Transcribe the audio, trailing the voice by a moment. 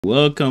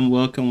Welcome,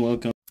 welcome,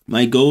 welcome.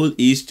 My goal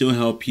is to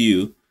help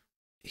you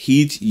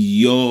hit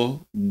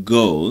your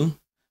goal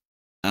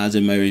as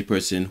a married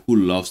person who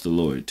loves the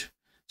Lord.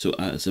 So,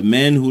 as a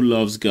man who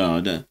loves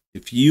God,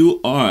 if you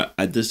are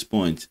at this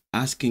point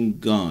asking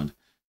God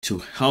to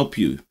help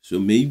you, so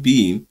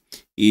maybe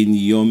in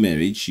your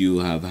marriage you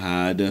have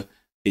had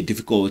a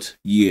difficult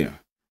year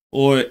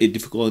or a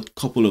difficult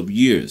couple of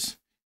years,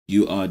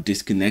 you are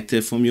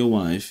disconnected from your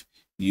wife,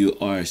 you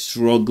are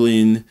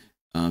struggling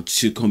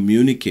to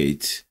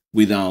communicate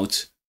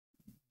without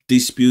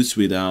disputes,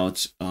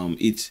 without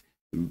it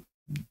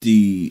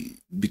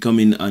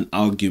becoming an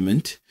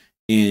argument,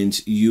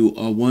 and you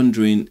are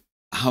wondering,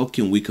 how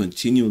can we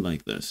continue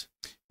like this?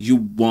 You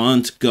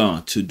want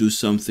God to do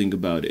something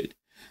about it,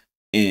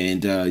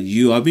 and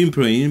you have been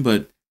praying,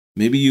 but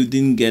maybe you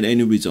didn't get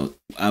any result.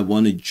 I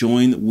want to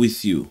join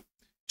with you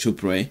to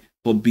pray,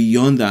 but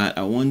beyond that,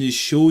 I want to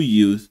show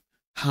you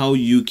how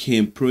you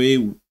can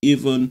pray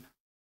even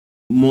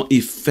more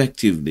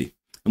effectively.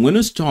 I'm going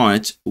to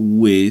start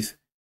with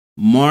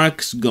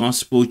Mark's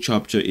Gospel,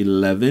 chapter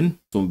 11,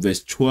 from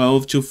verse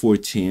 12 to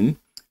 14,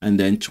 and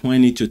then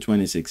 20 to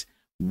 26.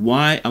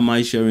 Why am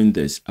I sharing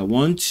this? I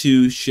want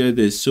to share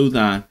this so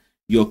that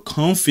your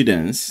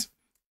confidence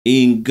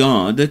in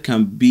God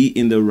can be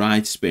in the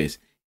right space.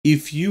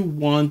 If you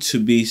want to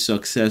be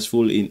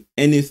successful in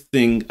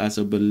anything as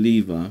a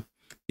believer,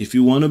 if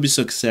you want to be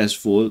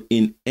successful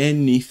in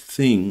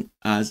anything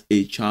as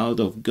a child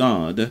of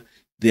God,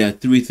 there are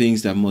three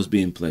things that must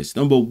be in place.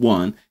 Number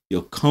one,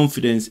 your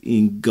confidence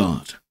in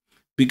God.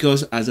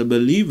 Because as a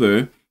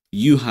believer,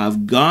 you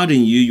have God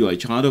in you, you are a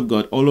child of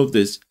God. All of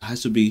this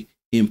has to be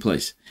in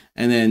place.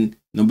 And then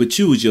number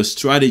two is your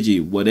strategy.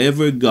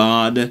 Whatever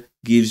God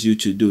gives you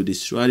to do, the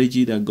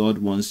strategy that God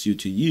wants you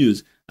to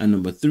use. And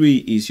number three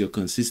is your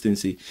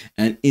consistency.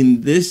 And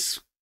in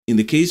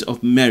the case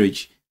of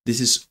marriage, this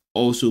is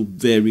also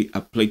very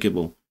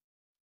applicable.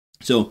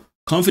 So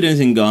confidence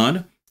in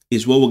God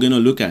is what we're going to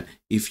look at.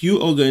 If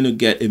you are going to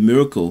get a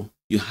miracle,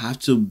 you have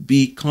to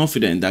be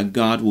confident that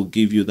God will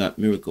give you that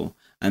miracle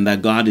and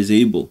that God is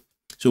able.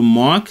 So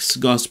Mark's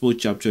Gospel,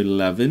 chapter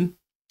 11,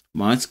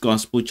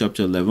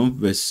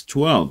 verse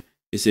 12.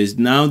 It says,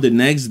 now the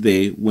next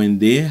day when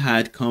they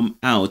had come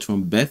out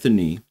from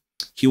Bethany,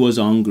 he was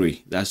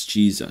hungry. That's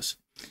Jesus.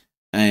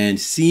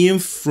 And seeing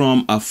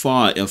from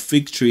afar a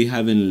fig tree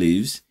having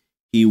leaves,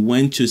 he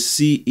went to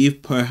see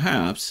if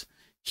perhaps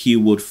he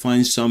would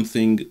find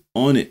something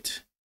on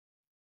it.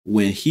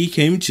 When he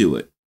came to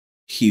it,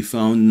 he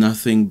found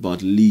nothing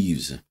but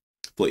leaves,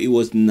 for it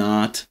was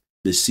not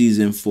the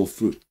season for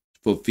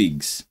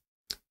figs.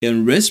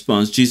 In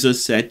response,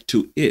 Jesus said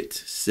to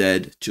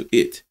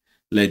it,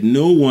 let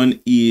no one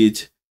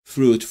eat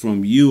fruit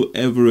from you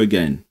ever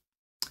again.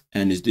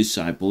 And his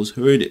disciples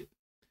heard it.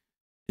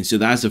 And so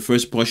that's the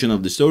first portion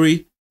of the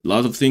story. A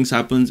lot of things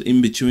happens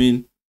in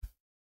between.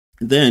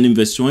 Then in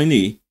verse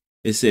 20,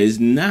 it says,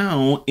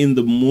 now in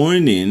the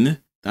morning,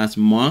 that's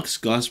Mark's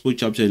Gospel,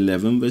 chapter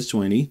 11, verse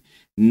 20.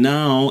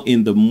 Now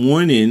in the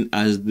morning,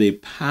 as they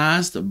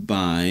passed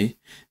by,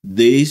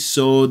 they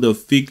saw the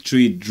fig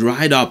tree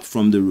dried up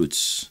from the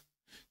roots.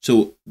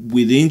 So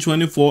within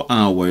 24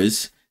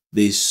 hours,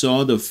 they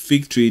saw the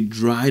fig tree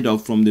dried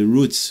up from the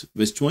roots.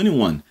 Verse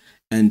 21.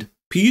 And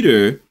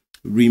Peter,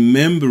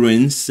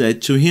 remembering,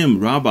 said to him,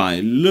 Rabbi,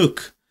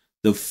 look,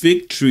 the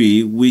fig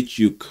tree which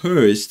you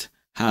cursed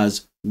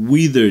has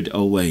withered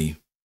away.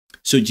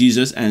 So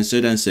Jesus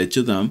answered and said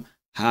to them,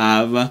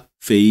 have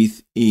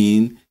faith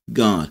in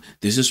God.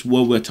 This is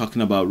what we're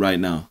talking about right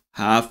now.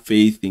 Have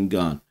faith in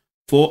God.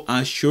 For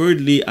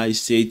assuredly I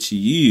say to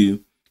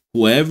you,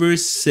 whoever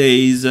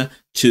says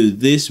to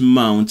this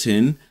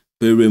mountain,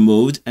 be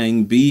removed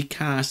and be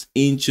cast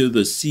into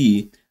the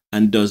sea,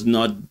 and does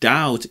not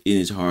doubt in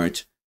his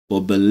heart,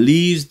 but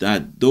believes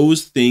that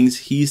those things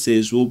he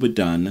says will be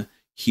done,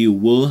 he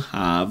will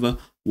have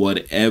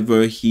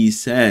whatever he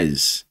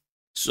says.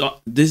 So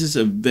this is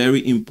a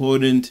very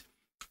important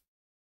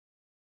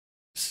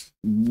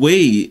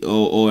way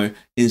or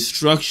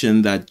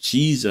instruction that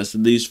Jesus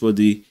leaves for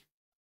the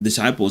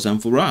disciples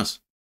and for us.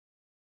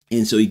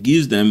 And so he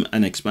gives them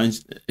an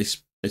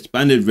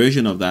expanded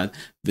version of that.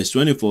 Verse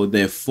 24,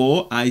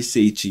 therefore I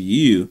say to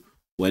you,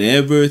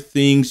 whatever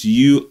things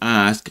you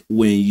ask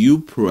when you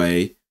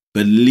pray,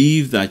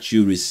 believe that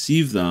you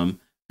receive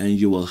them and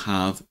you will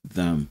have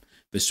them.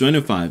 Verse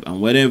 25, and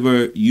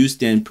whatever you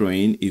stand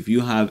praying, if you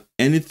have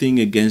anything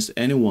against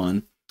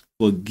anyone,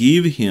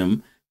 forgive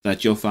him,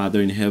 that your Father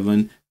in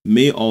heaven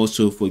may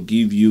also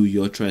forgive you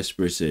your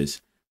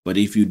trespasses. But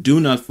if you do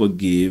not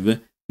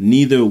forgive,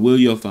 neither will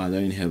your Father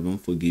in heaven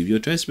forgive your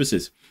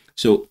trespasses.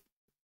 So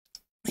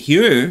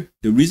here,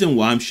 the reason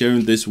why I'm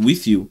sharing this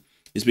with you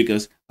is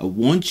because I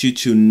want you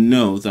to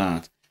know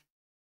that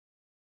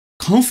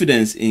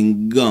confidence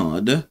in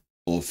God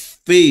or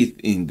faith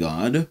in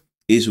God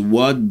is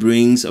what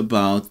brings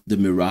about the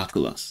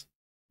miraculous.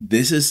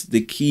 This is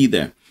the key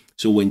there.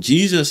 So when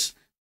Jesus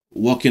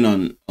walking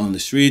on the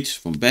streets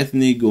from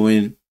Bethany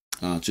going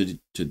to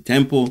the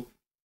temple,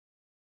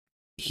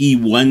 he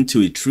went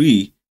to a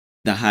tree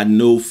that had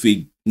no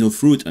fig no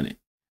fruit on it.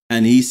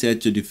 And he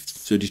said to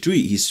the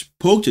tree, he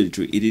spoke to the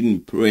tree. He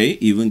didn't pray,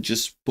 even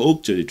just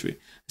spoke to the tree.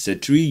 He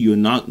said, tree,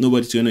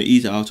 nobody's going to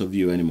eat out of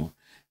you anymore.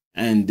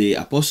 And the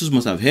apostles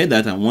must have heard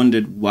that and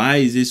wondered, why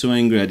is he so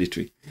angry at the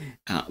tree?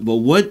 But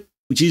what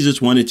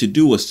Jesus wanted to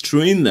do was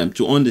train them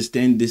to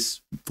understand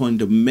this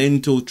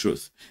fundamental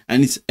truth.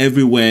 And it's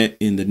everywhere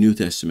in the New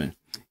Testament.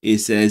 It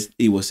says,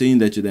 he was saying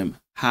that to them,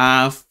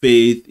 have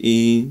faith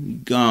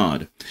in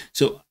God.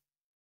 So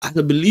as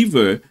a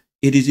believer,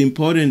 it is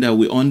important that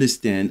we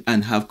understand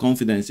and have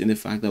confidence in the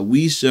fact that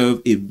we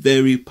serve a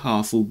very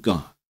powerful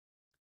God.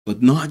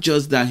 But not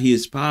just that he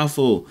is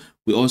powerful,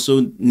 we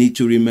also need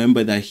to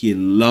remember that he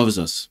loves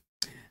us.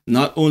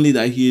 Not only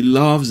that he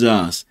loves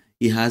us,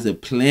 he has a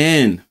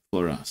plan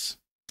for us.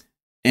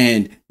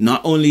 And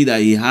not only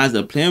that he has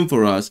a plan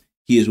for us,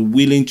 he is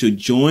willing to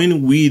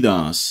join with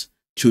us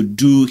to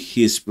do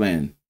his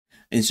plan.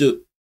 And so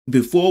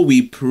before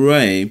we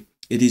pray,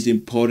 it is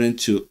important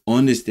to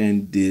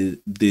understand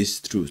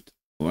this truth.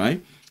 All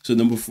right. So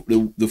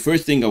the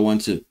first thing I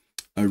want to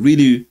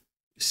really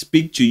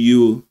speak to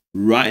you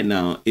right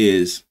now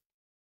is,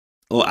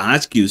 or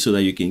ask you so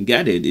that you can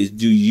get it, is,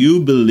 do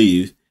you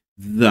believe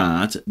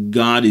that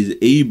God is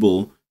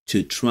able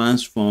to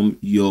transform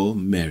your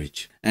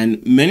marriage?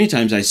 And many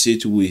times I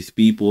sit with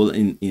people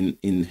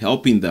in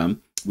helping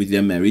them with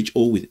their marriage,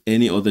 or with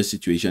any other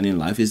situation in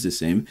life is the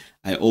same.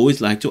 I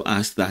always like to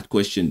ask that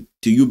question.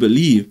 Do you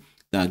believe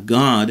that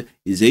God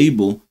is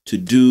able to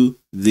do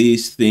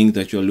these things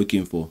that you're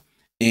looking for?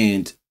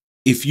 And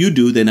if you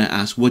do, then I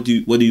ask, what do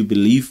you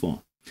believe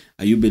for?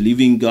 Are you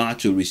believing God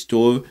to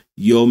restore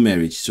your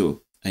marriage?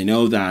 So I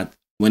know that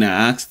when I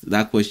asked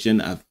that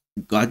question, I've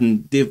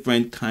gotten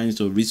different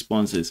kinds of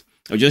responses.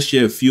 I'll just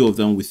share a few of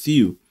them with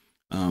you.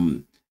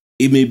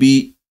 It may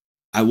be,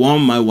 I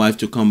want my wife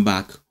to come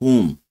back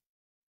home.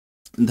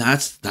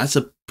 That's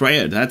a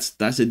prayer.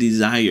 That's a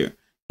desire.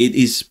 It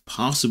is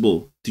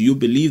possible. Do you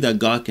believe that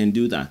God can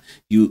do that?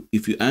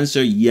 If you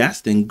answer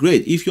yes, then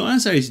great. If your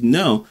answer is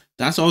no,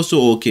 that's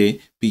also okay,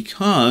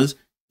 because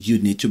you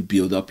need to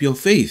build up your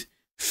faith.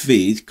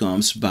 Faith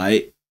comes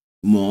by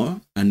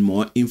more and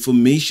more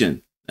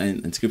information.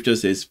 And scripture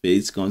says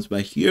faith comes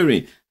by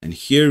hearing, and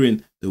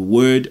hearing the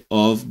word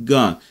of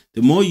God.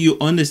 The more you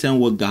understand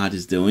what God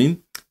is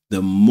doing,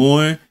 the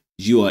more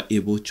you are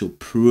able to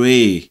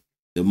pray,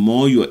 the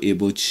more you are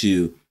able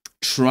to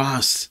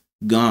trust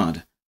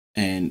God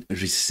and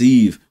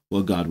receive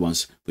what God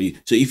wants for you.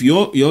 So if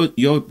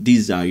your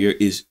desire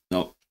is,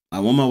 no, I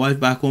want my wife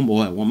back home,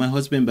 or I want my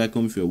husband back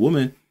home, if you're a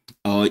woman,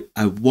 or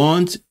I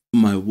want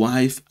my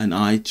wife and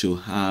I to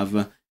have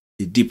a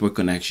deeper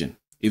connection.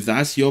 If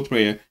that's your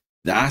prayer,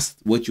 that's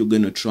what you're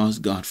going to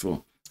trust God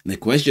for. And the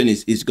question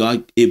is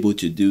God able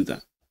to do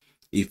that?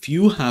 If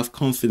you have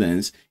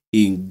confidence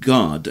in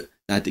God,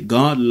 that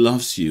God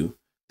loves you,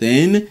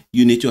 then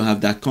you need to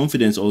have that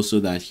confidence also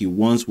that he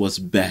wants what's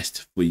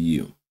best for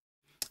you.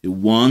 He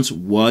wants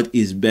what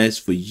is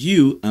best for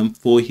you and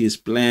for his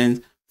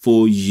plans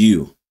for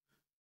you.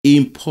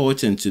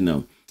 Important to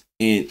know.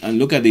 And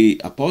look at the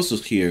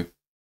apostles here.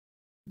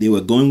 They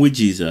were going with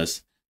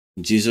Jesus.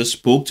 Jesus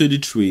spoke to the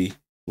tree.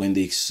 When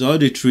they saw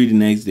the tree the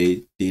next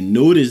day, they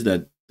noticed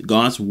that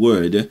God's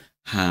word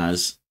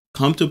has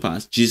come to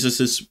pass.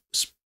 Jesus'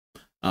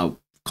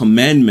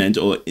 commandment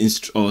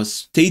or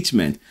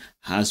statement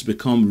has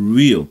become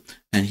real,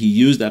 and he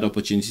used that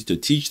opportunity to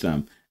teach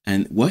them.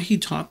 And what he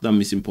taught them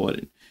is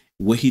important.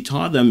 What he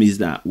taught them is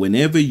that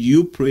whenever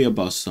you pray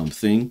about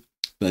something,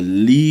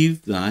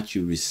 believe that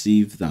you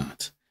receive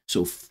that.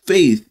 So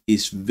faith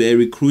is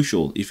very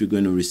crucial if you're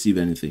going to receive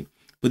anything.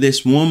 But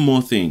there's one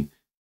more thing.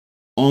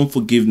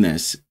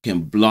 Unforgiveness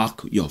can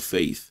block your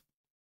faith.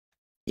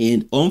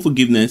 And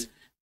unforgiveness,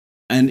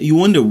 and you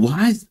wonder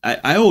why.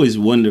 I always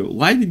wonder,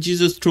 why did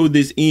Jesus throw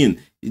this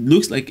in? It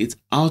looks like it's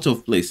out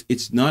of place.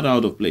 It's not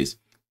out of place.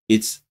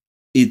 It's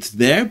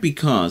there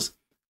because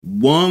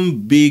one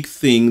big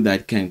thing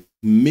that can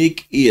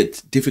make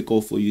it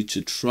difficult for you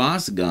to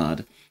trust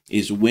God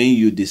is when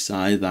you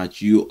decide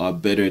that you are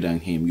better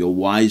than him, you're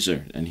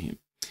wiser than him.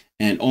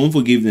 And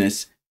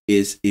unforgiveness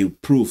is a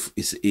proof.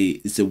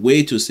 It's a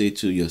way to say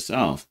to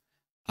yourself,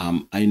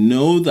 I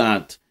know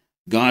that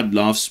God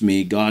loves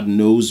me, God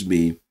knows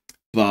me,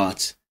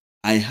 but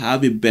I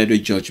have a better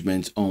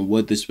judgment on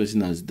what this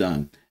person has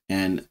done,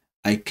 and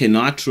I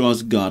cannot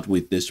trust God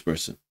with this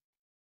person.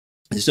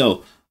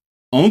 So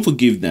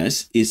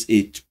unforgiveness is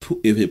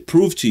a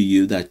proof to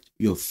you that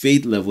your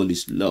faith level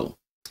is low.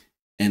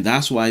 And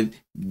that's why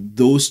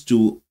those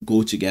two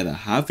go together.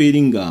 Have faith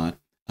in God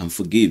and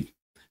forgive.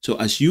 So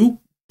as you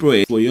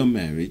pray for your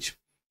marriage,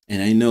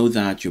 and I know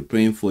that you're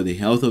praying for the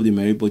health of the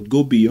marriage, but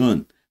go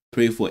beyond.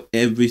 Pray for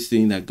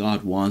everything that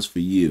God wants for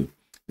you.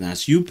 And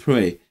as you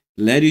pray,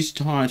 let it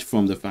start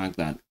from the fact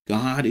that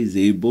God is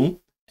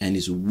able and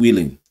is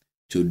willing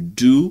to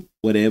do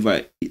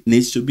whatever it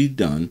needs to be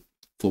done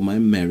for my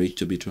marriage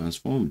to be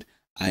transformed.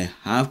 I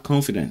have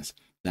confidence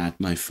that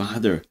my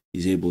Father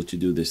is able to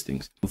do these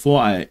things. Before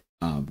I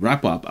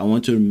wrap up, I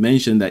want to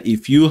mention that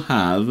if you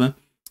have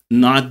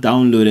not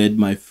downloaded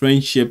my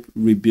friendship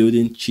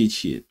rebuilding cheat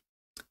sheet.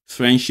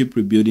 Friendship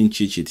rebuilding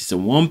cheat sheet. It's a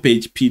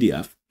one-page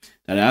PDF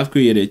that I've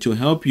created to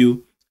help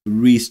you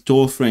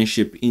restore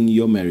friendship in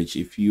your marriage.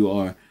 If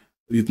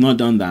you've not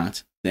done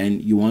that,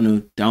 then you want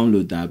to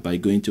download that by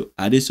going to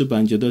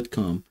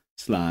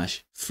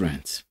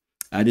adesobanja.com/friends.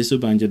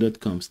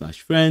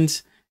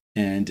 adesobanja.com/friends,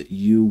 and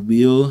you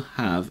will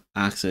have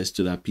access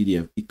to that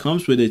PDF. It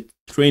comes with a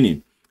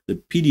training. The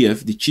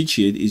PDF, the cheat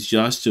sheet, is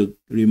just to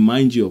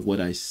remind you of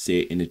what I say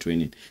in the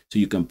training. So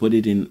you can put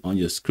it in on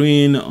your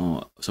screen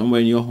or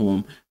somewhere in your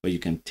home, where you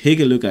can take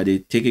a look at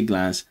it, take a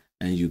glance,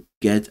 and you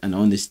get an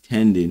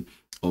understanding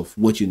of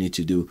what you need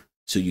to do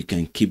so you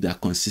can keep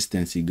that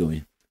consistency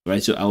going. All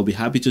right, so I'll be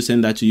happy to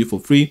send that to you for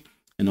free.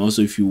 And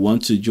also, if you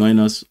want to join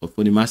us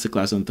for the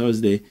masterclass on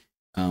Thursday,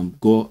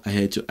 go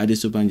ahead to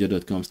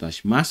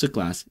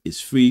adesobanja.com/masterclass.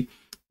 It's free,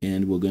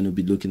 and we're going to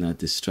be looking at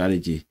the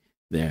strategy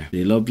there.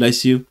 The Lord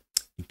bless you,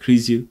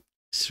 increase you,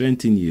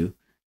 strengthen you,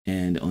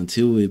 and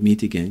until we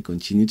meet again,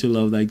 continue to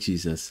love like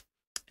Jesus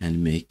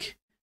and make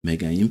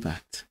mega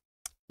impact.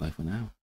 Bye for now.